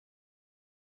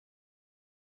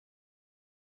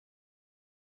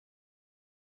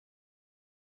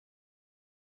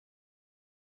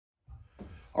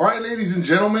All right, ladies and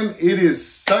gentlemen, it is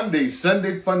Sunday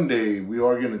fun day. We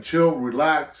are going to chill,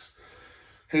 relax,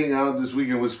 hang out. This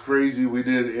weekend was crazy. We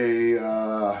did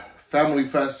a family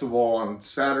festival on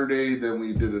Saturday. Then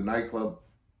we did a nightclub.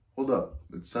 Hold up,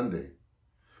 it's Sunday.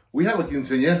 We have a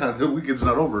quinceañera. The weekend's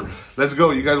not over. Let's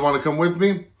go. You guys want to come with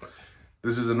me?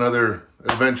 This is another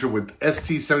adventure with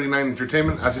ST79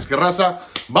 Entertainment. Así es que raza,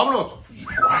 vámonos.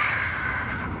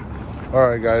 All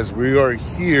right, guys, we are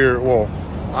here. Well,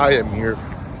 I am here.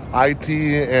 IT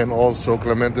and also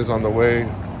Clemente's on the way.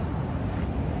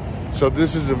 So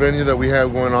this is the venue that we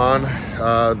have going on.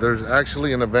 There's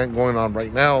actually an event going on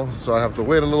right now, so I have to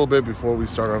wait a little bit before we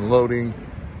start unloading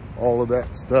all of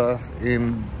that stuff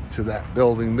into that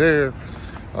building there.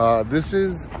 This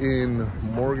is in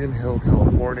Morgan Hill,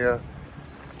 California.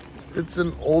 It's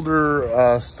an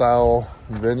older style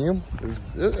venue.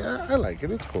 I like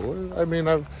it. It's cool. I mean,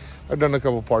 I've done a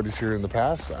couple parties here in the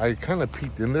past. I kind of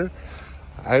peeked in there.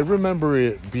 I remember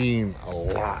it being a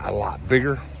lot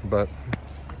bigger, but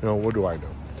you know, what do I know?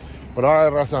 But all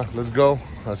right, raza, let's go.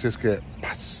 Así es que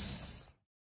paz.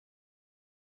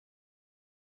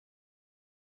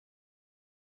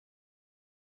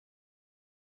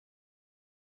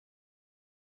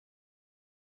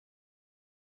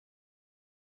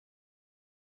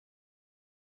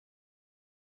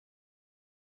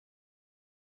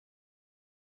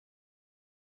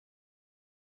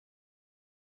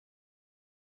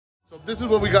 So this is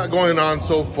what we got going on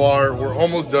so far. We're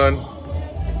almost done.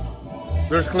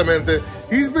 There's Clemente.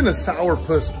 He's been a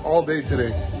sourpuss all day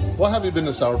today. Why have you been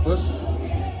a sourpuss?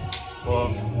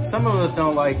 Well, some of us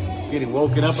don't like getting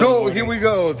woken up. So here we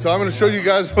go. So I'm going to show you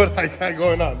guys what I got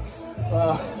going on.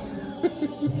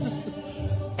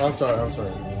 I'm sorry.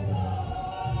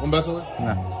 One best way?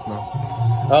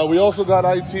 No. We also got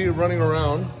IT running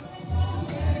around,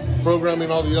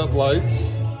 programming all the uplights.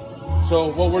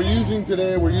 So what we're using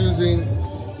today, we're using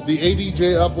the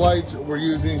ADJ uplights. We're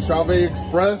using Chauvet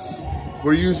Express.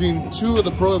 We're using two of the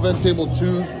Pro Event Table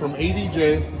 2s from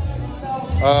ADJ.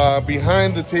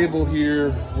 Behind the table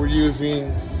here, we're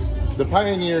using the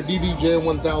Pioneer DDJ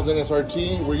 1000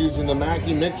 SRT. We're using the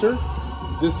Mackie mixer.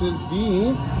 This is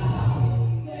the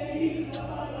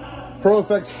Pro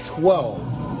FX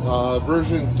 12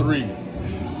 version 3.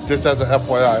 Just as a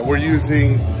FYI, we're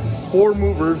using 4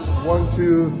 movers, 1,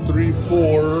 2, 3,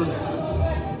 4.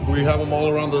 We have them all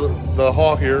around the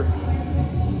hall here.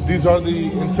 These are the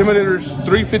Intimidators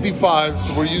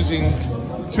 355s. We're using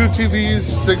 2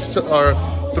 TVs,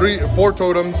 4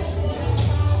 totems.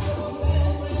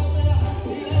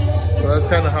 So that's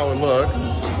kind of how it looks.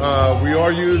 We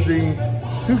are using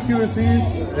 2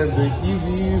 QSEs and the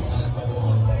EVs.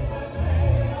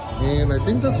 And I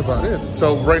think that's about it.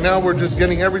 So right now we're just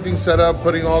getting everything set up,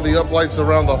 putting all the uplights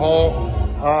around the hall.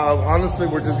 Honestly,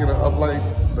 we're just gonna uplight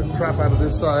the crap out of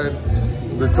this side,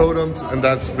 the totems, and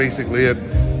that's basically it.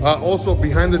 Also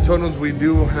behind the totems, we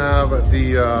do have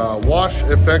the wash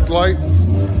effect lights.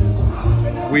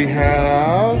 We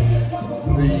have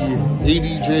the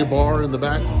ADJ bar in the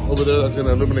back over there that's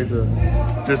gonna illuminate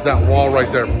just that wall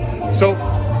right there. So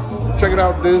check it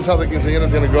out. This is how the quinceañera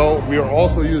is gonna go. We are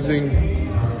also using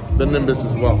the Nimbus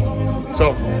as well.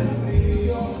 So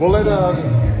we'll let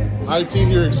IT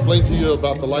here explain to you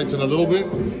about the lights in a little bit.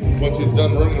 Once he's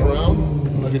done running around,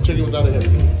 I can check it without a hit.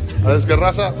 Let's get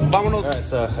raza, vámonos. All right,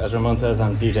 so as Ramon says,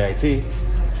 I'm DJ IT.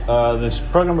 This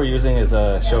program we're using is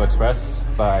a Show Express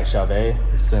by Chauvet,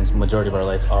 since majority of our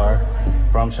lights are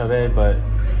from Chauvet, but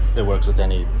it works with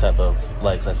any type of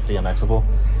lights that's DMXable.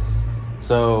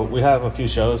 So we have a few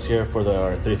shows here for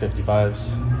our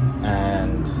 355s,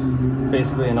 and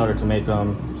basically in order to make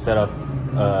them set up,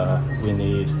 we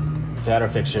need to add our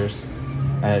fixtures,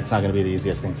 and it's not going to be the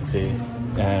easiest thing to see.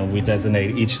 And we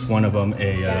designate each one of them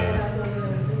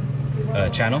a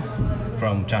channel.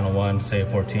 From channel 1, say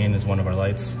 14 is one of our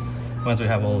lights. Once we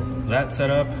have all that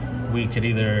set up, we could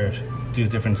either do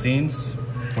different scenes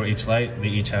for each light. They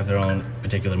each have their own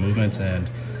particular movements and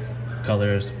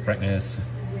colors, brightness,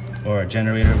 or a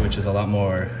generator, which is a lot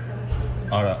more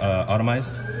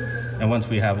automized. And once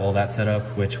we have all that set up,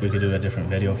 which we could do a different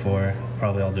video for,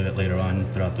 probably I'll do it later on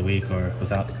throughout the week or with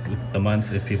the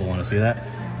month if people want to see that.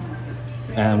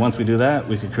 And once we do that,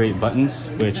 we could create buttons,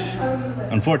 which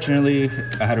unfortunately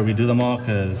I had to redo them all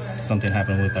because something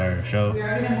happened with our show.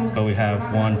 But we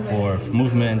have one for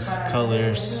movements,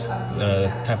 colors,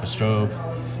 type of strobe,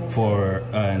 for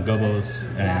gobos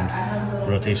and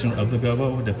rotation of the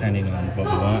gobo, depending on what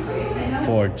we want,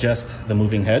 for just the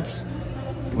moving heads.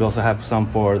 We also have some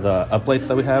for the uplights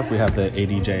that we have. We have the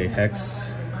ADJ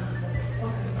Hex.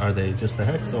 Are they just the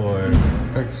Hex or?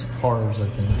 Hex cars, I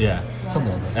think. Yeah.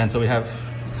 Something like that. And so we have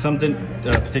something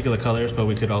particular colors, but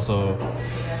we could also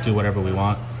do whatever we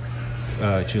want.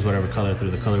 Choose whatever color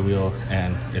through the color wheel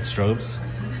and its strobes.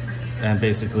 And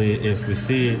basically, if we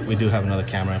see, we do have another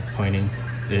camera pointing.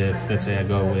 If, let's say I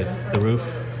go with the roof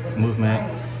movement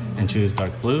and choose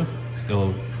dark blue,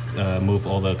 it'll move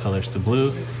all the colors to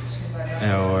blue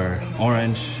or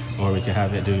orange, or we could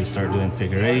have it start doing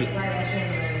figure 8.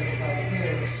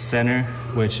 Center,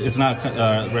 which it's not,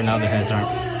 right now the heads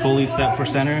aren't fully set for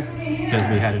center because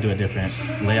we had to do a different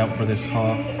layout for this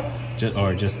hall,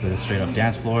 or just the straight up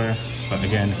dance floor, but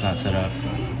again, it's not set up.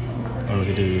 Or we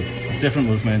could do different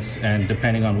movements, and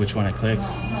depending on which one I click,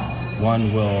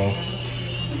 one will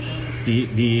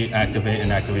deactivate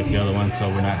and activate the other one, so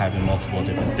we're not having multiple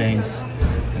different things.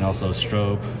 And also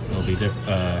strobe will be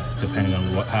depending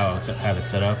on how I have it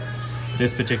set up.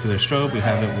 This particular strobe, we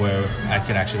have it where I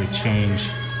could actually change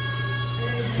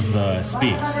the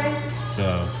speed.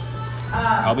 So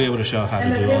I'll be able to show how to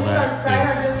do all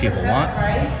that if people want.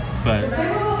 But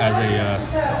as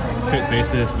a quick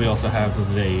basis, we also have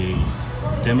the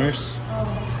dimmers.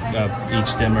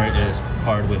 Each dimmer is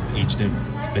paired with each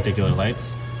particular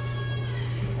lights.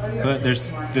 But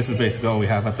this is basically all we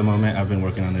have at the moment. I've been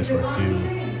working on this for a few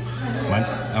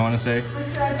months, I want to say.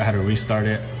 I had to restart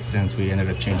it since we ended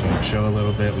up changing the show a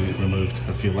little bit. We removed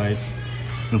a few lights.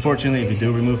 Unfortunately, if you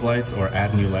do remove lights or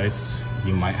add new lights,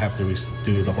 you might have to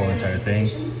redo the whole entire thing.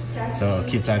 So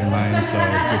keep that in mind. So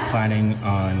if you're planning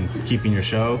on keeping your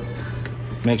show,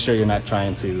 make sure you're not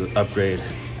trying to upgrade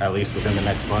at least within the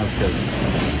next month,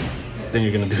 because then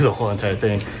you're gonna do the whole entire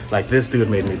thing like this dude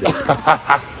made me do.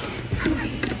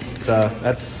 So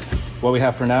that's what we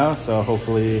have for now. So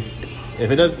hopefully,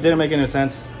 if it didn't make any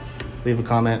sense, leave a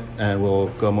comment and we'll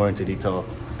go more into detail.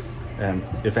 And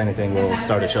if anything, we'll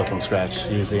start a show from scratch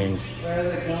using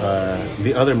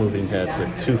the other moving heads with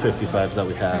 255s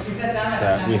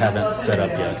that we haven't set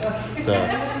up yet. So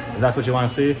if that's what you want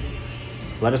to see,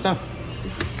 let us know.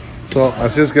 So,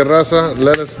 así es que raza,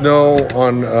 let us know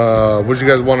on what you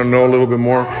guys want to know a little bit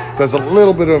more. That's a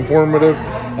little bit informative.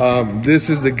 This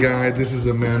is the guy, this is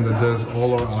the man that does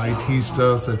all our IT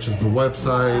stuff, such as the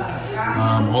website,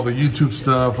 all the YouTube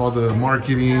stuff, all the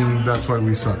marketing. That's why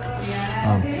we suck.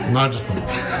 Not just fun.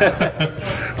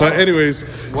 But anyways,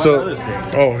 other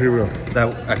thing, oh, here we go.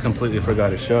 That I completely forgot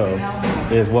to show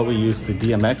is what we use to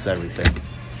DMX everything.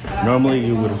 Normally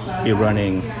you would be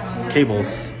running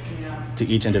cables to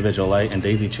each individual light and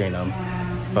daisy chain them,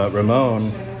 but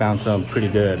Ramon found some pretty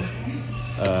good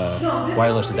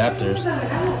wireless adapters.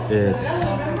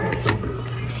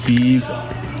 These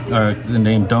are the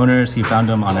name Donors. He found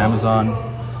them on Amazon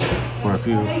for a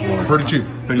few. Pretty cheap.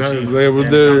 Pretty cheap. They were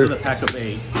there. A pack of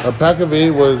 8. A pack of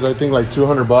 8 was, I think, like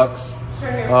 $200.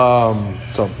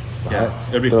 So yeah,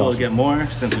 it'd be cool to get more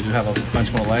since we do have a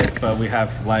bunch more lights, but we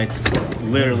have lights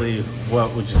literally,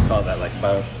 what would you call that, like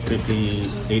about 50,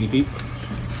 80 feet?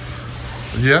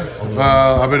 Yeah.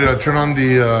 I better turn on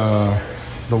the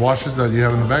washes that you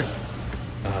have in the back.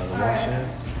 The washes.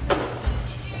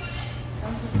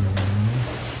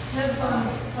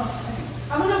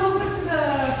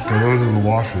 So those are the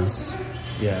washes.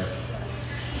 Yeah.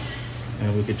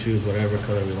 And we could choose whatever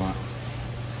color we want,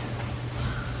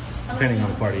 depending on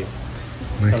the party.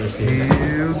 Color scheme.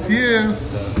 Yeah.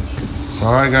 So.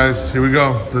 All right, guys, here we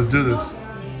go. Let's do this.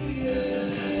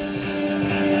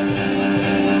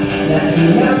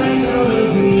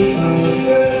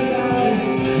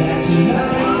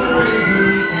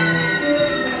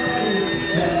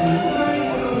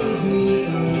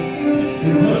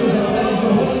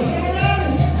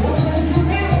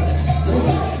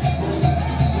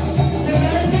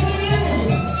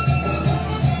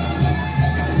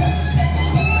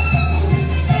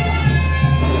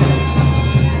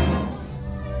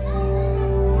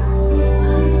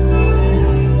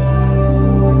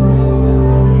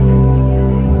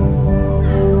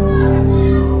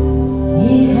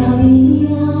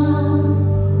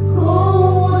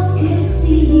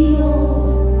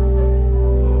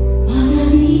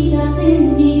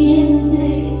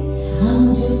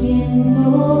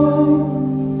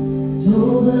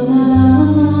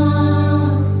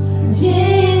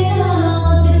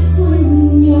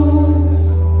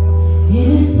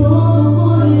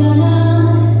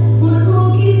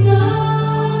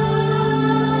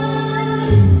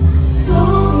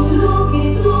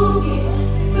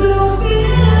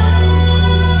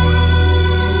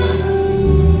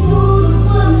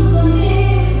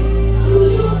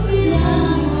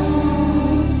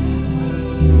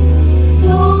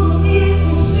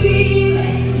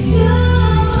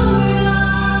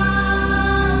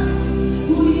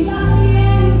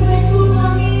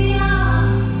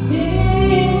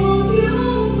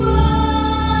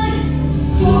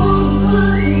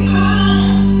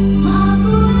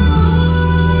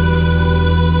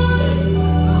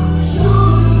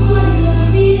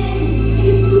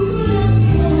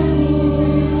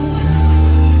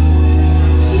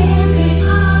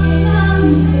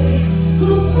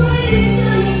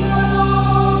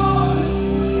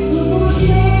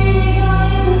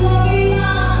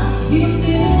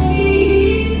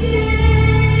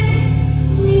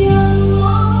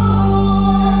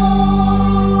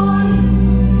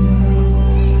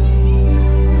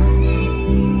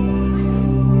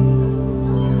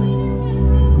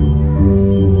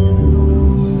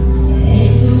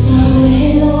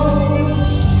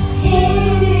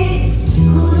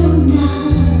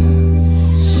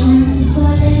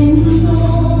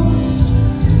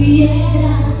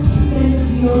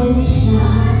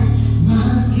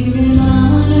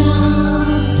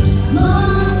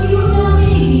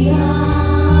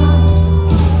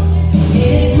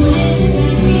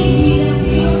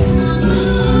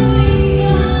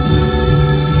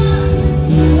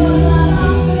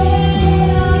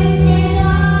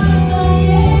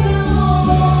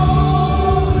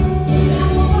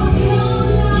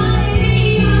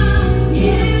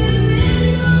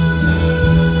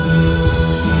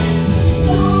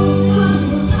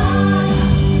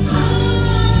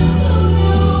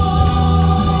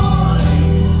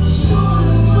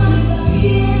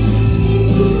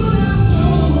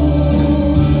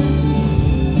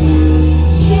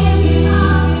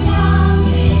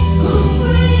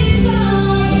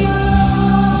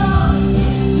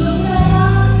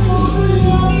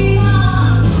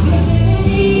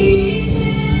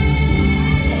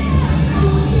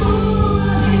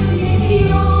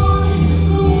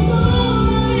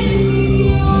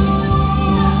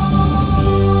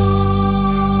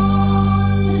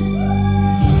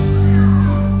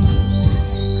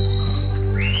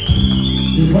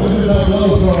 Fuerte el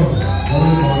aplauso.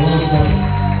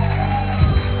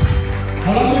 A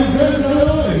la princesa de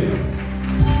hoy.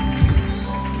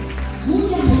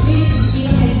 Muchas mujeres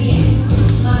hicieron el bien,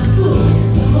 mas tú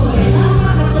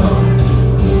sobrepasas a todas.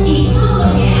 Y todo lo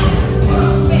que hagas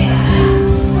prosperará,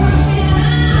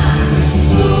 prosperará.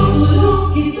 Todo lo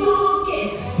que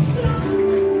toques.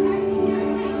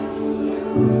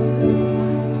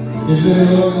 El día de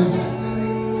hoy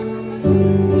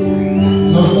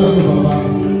no está su papá,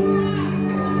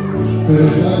 pero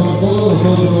está con todos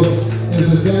nosotros,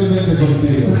 especialmente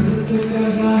contigo. Te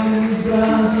cargaba en mis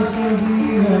brazos el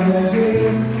día de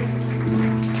ayer.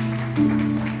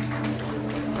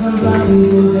 Tan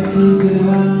rápido ya 15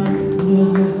 años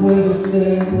no puede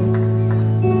ser.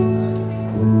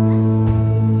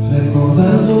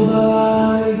 Recordar toda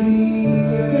la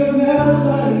alegría que me has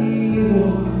traído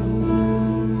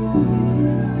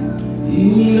y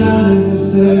mirar el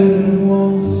ser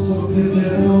hermoso que te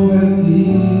has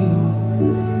convertido,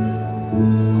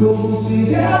 como si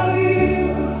de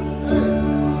arriba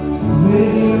me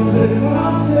dieron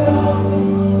demasiado,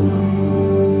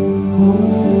 como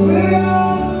un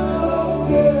regalo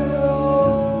que no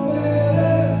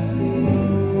merecí,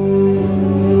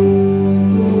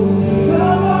 como si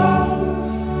jamás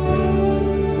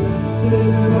te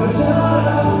me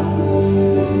marcharas.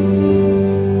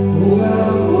 Ojalá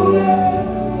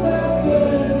pudiese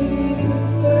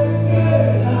pedirte que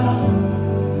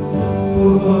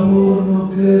por favor no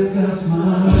crezcas más.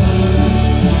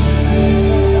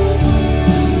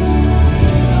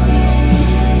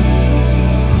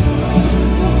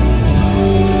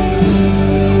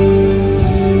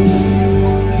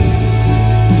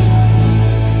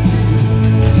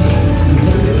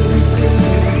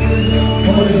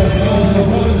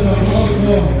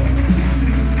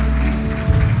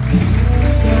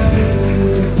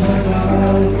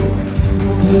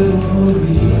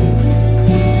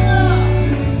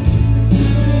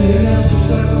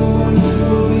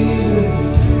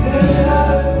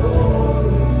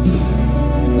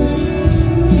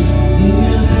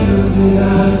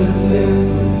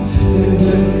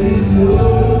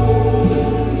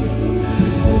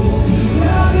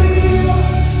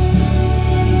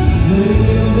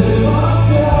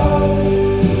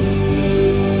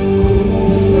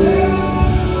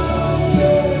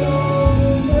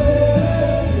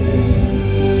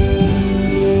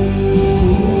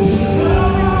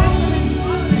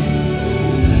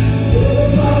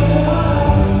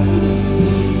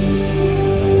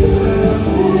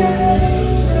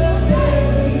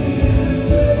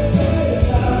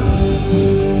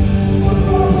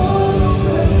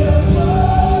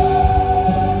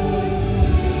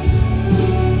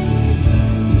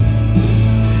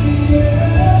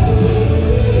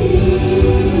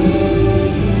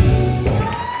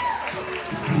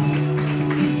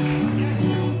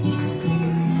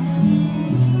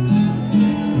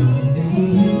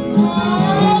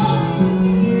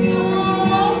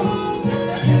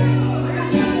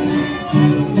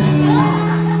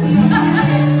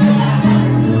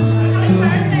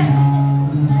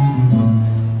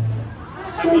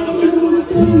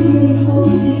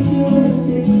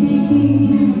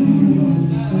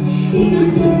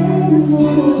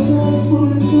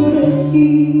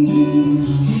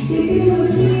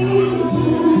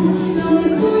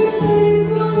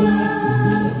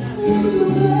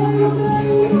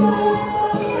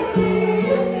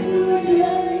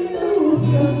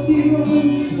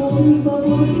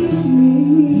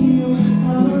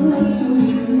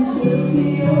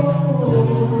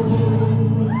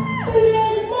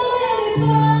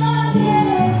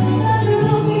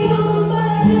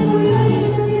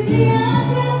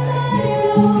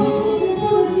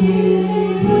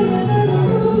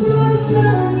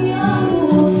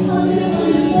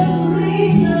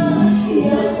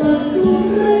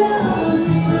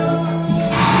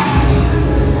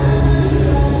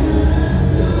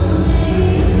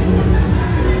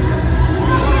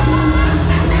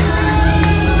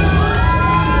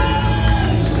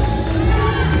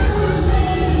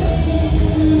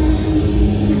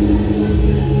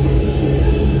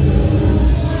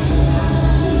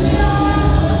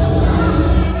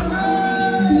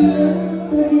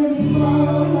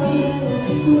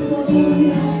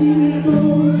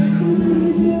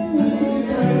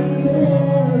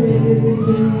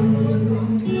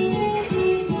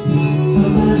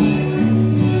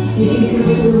 Dicen que no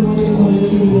solo muere cuando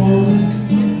es olvidado.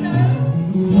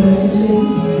 Por eso sé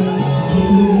que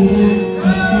tú vivirás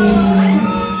eternamente.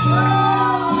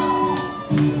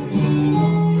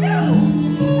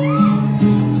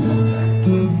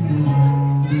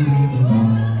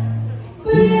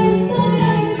 Préstame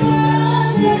a mi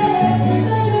padre,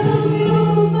 dame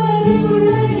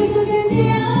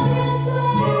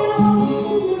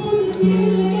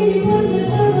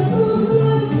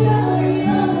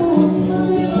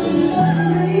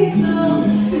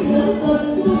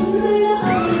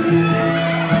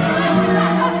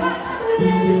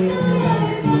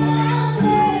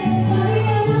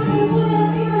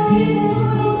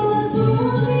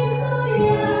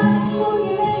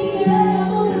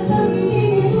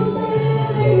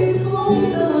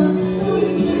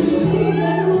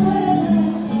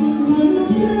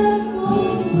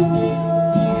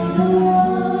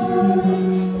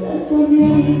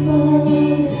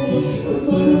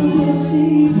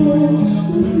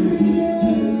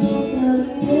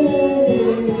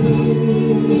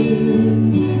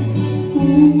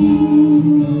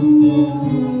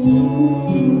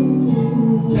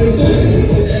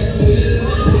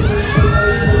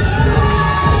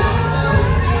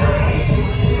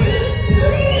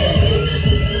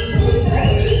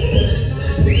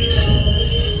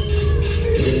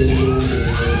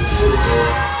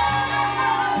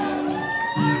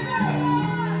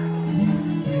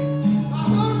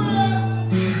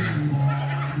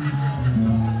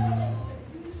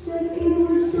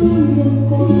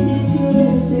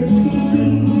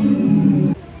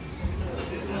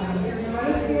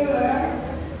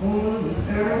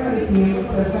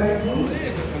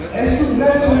Es un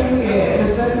gran sueño que lo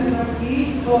está haciendo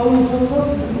aquí, todos nosotros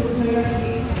estamos hoy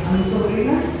aquí a mi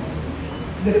sobrina,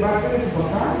 de parte de su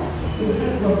papá, que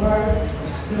sus papás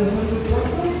de nosotros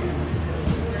cuatro,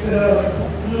 pero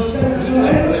nosotros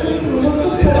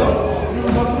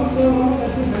todos vamos a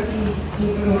estar siempre aquí,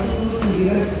 mientras nosotros estamos en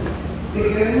vida. Te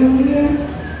queremos bien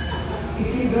y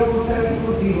siempre vamos a estar aquí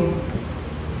contigo.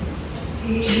 Y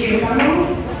mi hermano,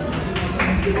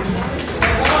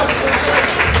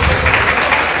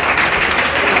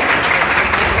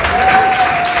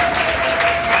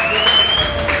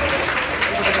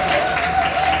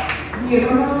 mi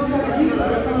hermano no está aquí,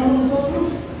 pero estamos nosotros,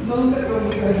 no sé cómo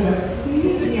está aquí,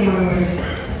 mi Emanuel.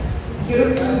 Quiero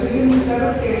que les dejen muy claro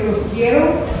que los quiero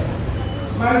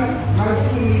más que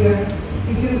mi vida.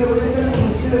 Y siempre voy a estar con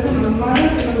ustedes en las malas y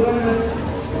en las buenas.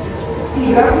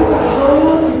 Y gracias a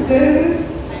todos ustedes,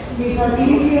 mi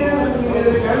familia, la familia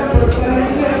de Carla, por estar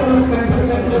aquí, a todos los que han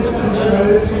presentado, les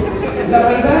agradezco. La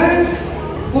verdad,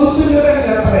 fue un sueño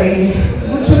realidad para ella.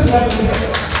 Muchas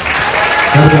gracias.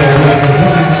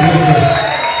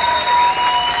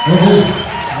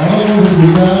 Ahora vamos a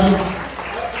escuchar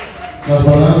las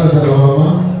palabras de la mamá,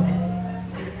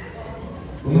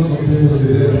 unos consejos y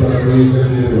ideas para que hoy el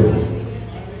día de hoy.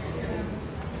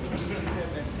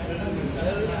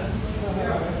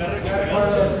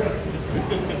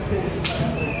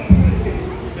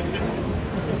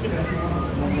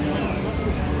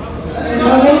 No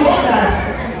voy a empezar.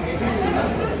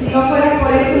 Si no fuera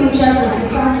por este muchacho que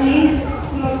está aquí,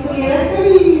 no estuviera este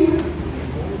niño.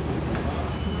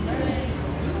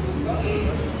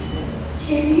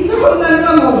 Que se hizo con tanto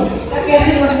amor, la que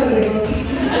hace nuestro negocio.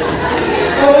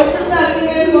 Por eso es alguien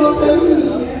hermosa, mi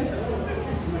niña.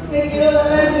 Te quiero dar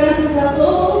las gracias a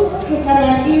todos que están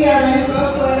aquí adentro,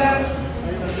 afuera,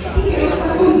 y que nos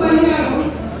acompañaron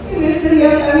en este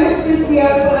día tan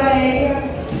especial para ella.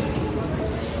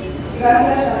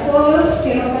 Gracias a todos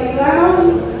que nos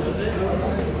ayudaron.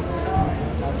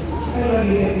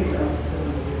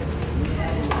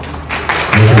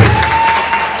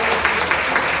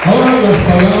 Ahora las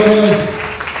palabras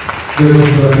de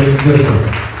nuestra princesa.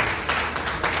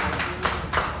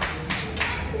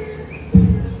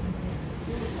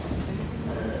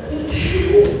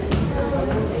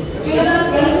 Quiero dar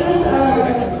gracias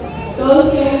a todos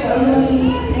que ayudaron a mi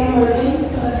Marlene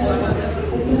para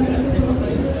este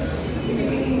proceso.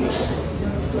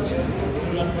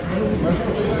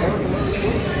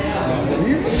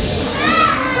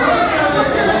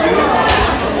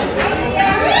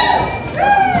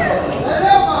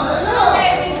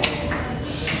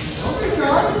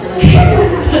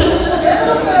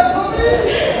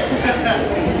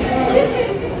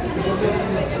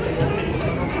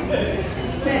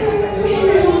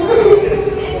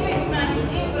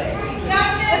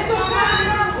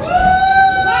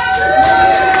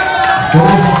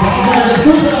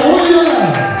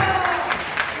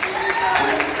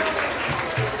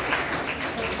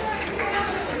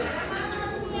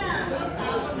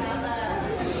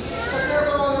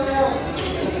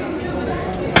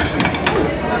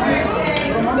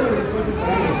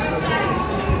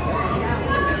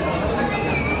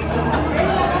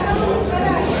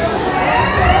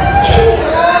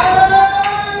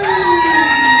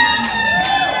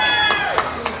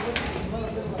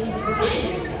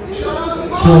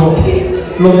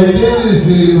 Lo que quiere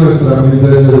decir nuestra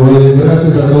princesa hoy es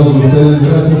gracias a todos ustedes,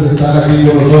 gracias por estar aquí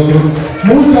con nosotros.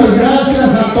 Muchas gracias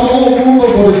a todo el mundo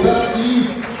por estar aquí.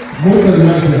 Muchas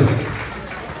gracias.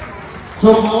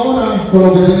 Ahora, con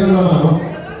lo que tienen en la mano,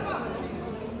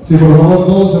 si por favor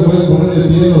todos se pueden poner de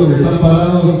pie, los que están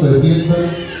parados se sientan.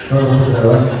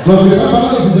 Los que están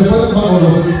parados, si se pueden parar,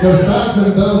 los que están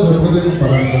sentados se pueden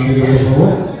parar también, por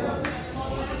favor.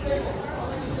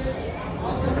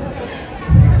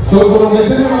 Por lo que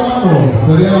tengo en la mano,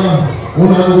 sería un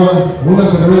agua, una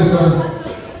cerveza,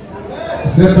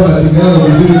 sepa la chingada lo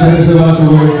que tienes en ese vaso,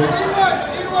 güey.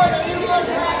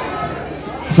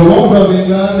 So vamos a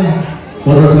brindar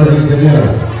por nuestra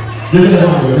quinceañera. Yo le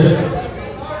llamo, ¿ok?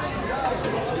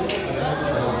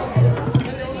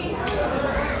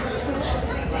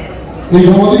 Y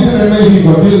como dicen en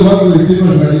México, aquí les vamos a decir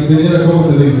nuestra quinceañera, ¿cómo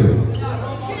se dice?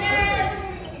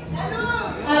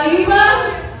 Arriba.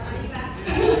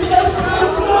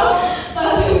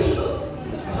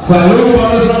 ¡Salud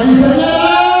para nuestra quinceañera!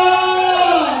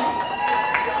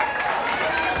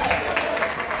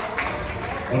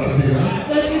 Ahora sí, ¿no?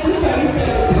 Let's get this party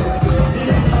started.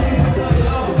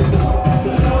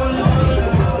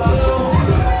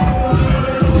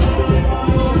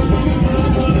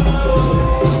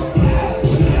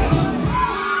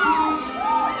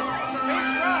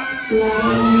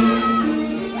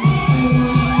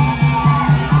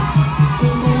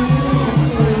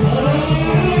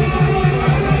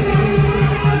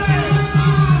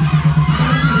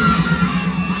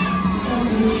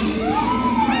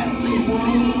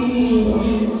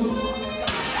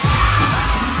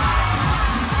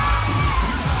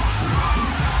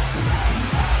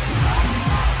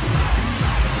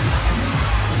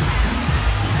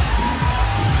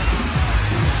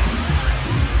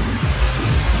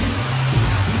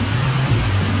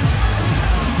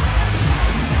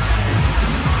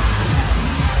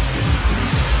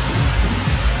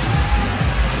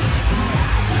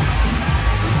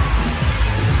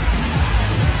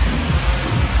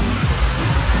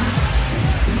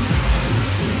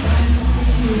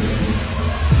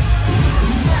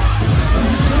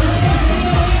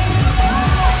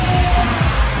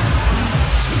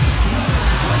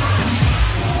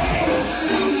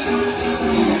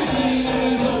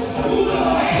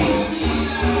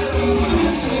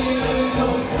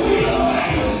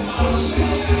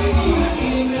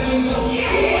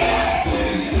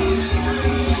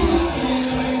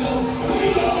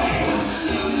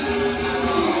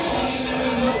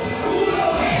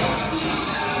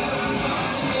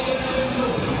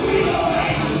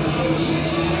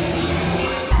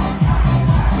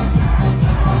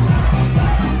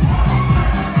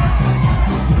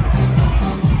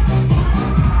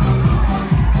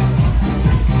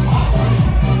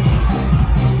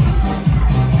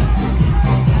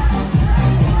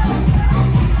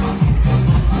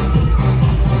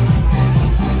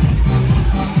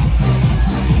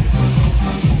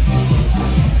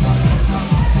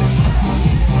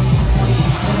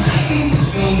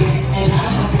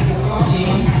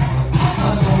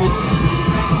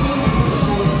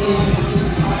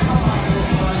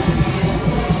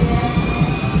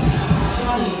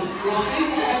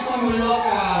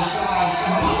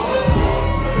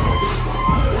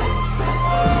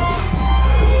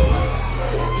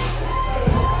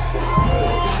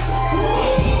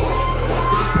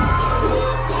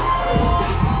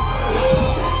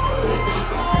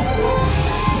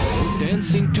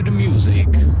 Dancing to the music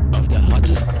of the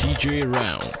hottest DJ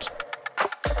around.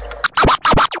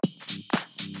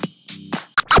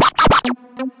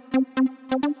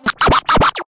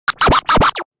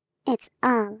 It's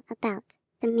all about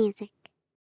the music.